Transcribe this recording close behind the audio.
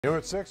New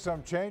at 6,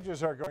 some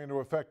changes are going into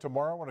effect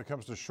tomorrow when it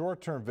comes to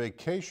short-term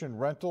vacation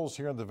rentals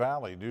here in the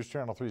Valley. News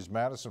Channel 3's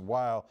Madison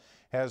Weil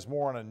has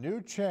more on a new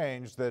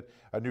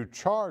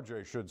charge,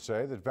 I should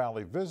say, that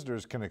Valley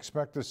visitors can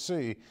expect to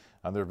see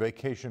on their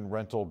vacation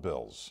rental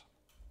bills.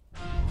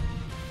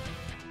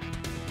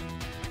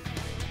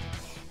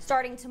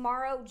 Starting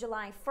tomorrow,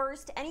 July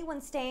 1st, anyone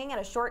staying at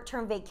a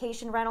short-term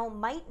vacation rental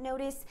might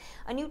notice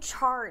a new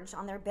charge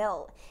on their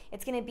bill.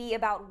 It's going to be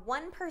about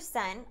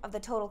 1% of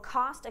the total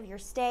cost of your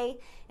stay.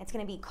 It's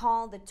going to be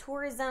called the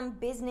Tourism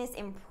Business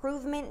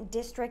Improvement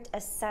District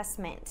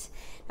Assessment.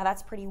 Now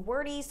that's pretty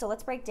wordy, so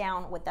let's break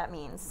down what that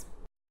means.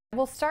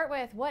 We'll start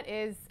with what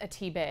is a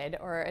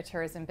TBID, or a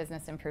Tourism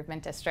Business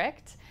Improvement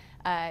District.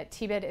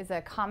 TBID is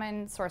a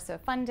common source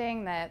of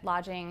funding that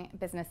lodging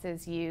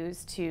businesses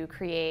use to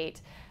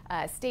create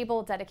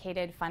stable,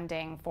 dedicated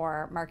funding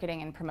for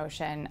marketing and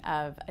promotion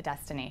of a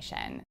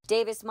destination.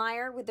 Davis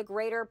Meyer with the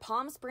Greater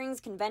Palm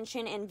Springs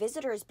Convention and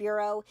Visitors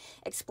Bureau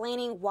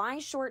explaining why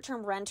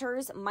short-term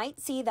renters might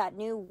see that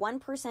new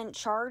 1%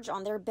 charge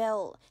on their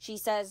bill. She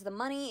says the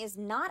money is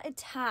not a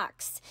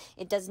tax.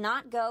 It does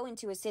not go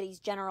into a city's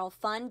general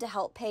fund to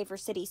help pay for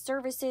city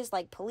services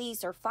like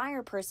police or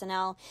fire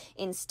personnel.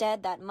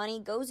 Instead, that money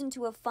goes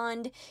into a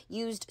fund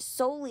used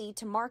solely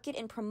to market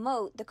and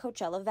promote the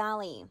Coachella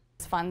Valley.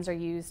 Funds are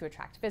used to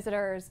attract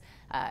visitors,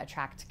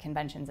 attract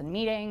conventions and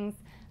meetings,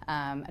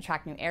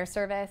 attract new air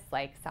service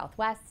like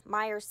Southwest.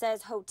 Meyer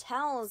says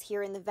hotels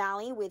here in the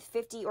Valley with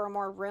 50 or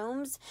more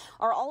rooms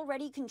are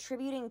already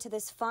contributing to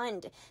this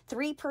fund,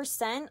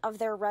 3% of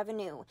their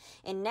revenue.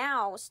 And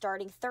now,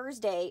 starting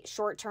Thursday,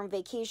 short-term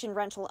vacation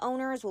rental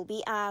owners will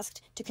be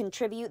asked to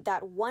contribute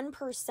that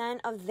 1%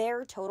 of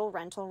their total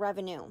rental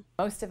revenue.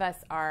 Most of us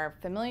are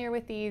familiar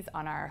with these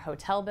on our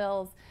hotel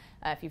bills,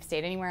 if you've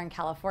stayed anywhere in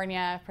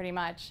California, pretty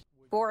much.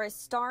 Boris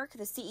Stark,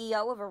 the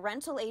CEO of a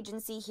rental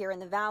agency here in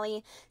the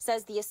Valley,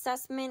 says the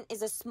assessment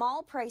is a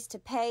small price to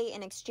pay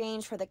in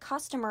exchange for the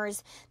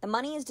customers the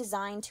money is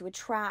designed to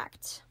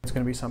attract. It's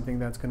going to be something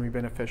that's going to be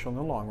beneficial in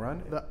the long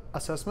run. The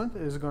assessment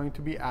is going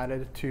to be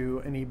added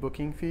to any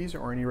booking fees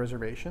or any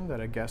reservation that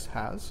a guest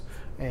has,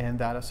 and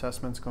that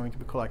assessment is going to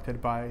be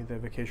collected by the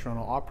vacation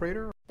rental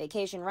operator.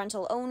 Vacation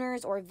rental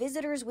owners or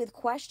visitors with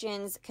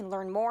questions can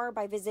learn more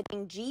by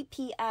visiting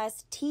gpstbid.com.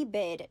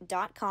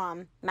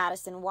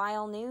 Madison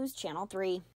Weil, News Channel 3.